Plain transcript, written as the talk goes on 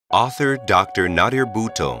Author Dr. Nader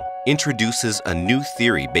Butto introduces a new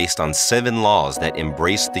theory based on 7 laws that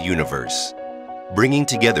embrace the universe, bringing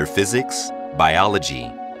together physics,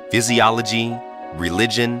 biology, physiology,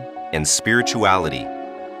 religion, and spirituality.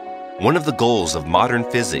 One of the goals of modern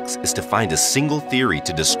physics is to find a single theory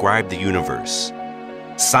to describe the universe.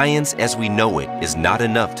 Science as we know it is not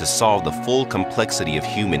enough to solve the full complexity of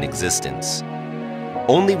human existence.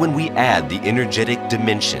 Only when we add the energetic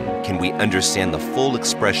dimension can we understand the full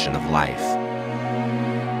expression of life.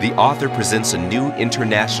 The author presents a new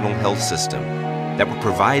international health system that will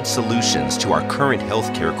provide solutions to our current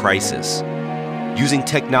healthcare crisis, using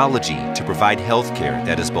technology to provide healthcare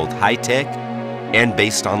that is both high-tech and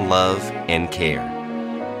based on love and care.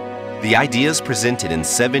 The ideas presented in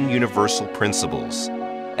 7 universal principles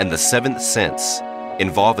and the 7th sense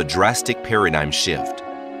involve a drastic paradigm shift.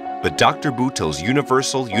 But Dr. Butto's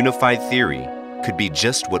universal unified theory could be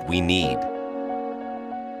just what we need.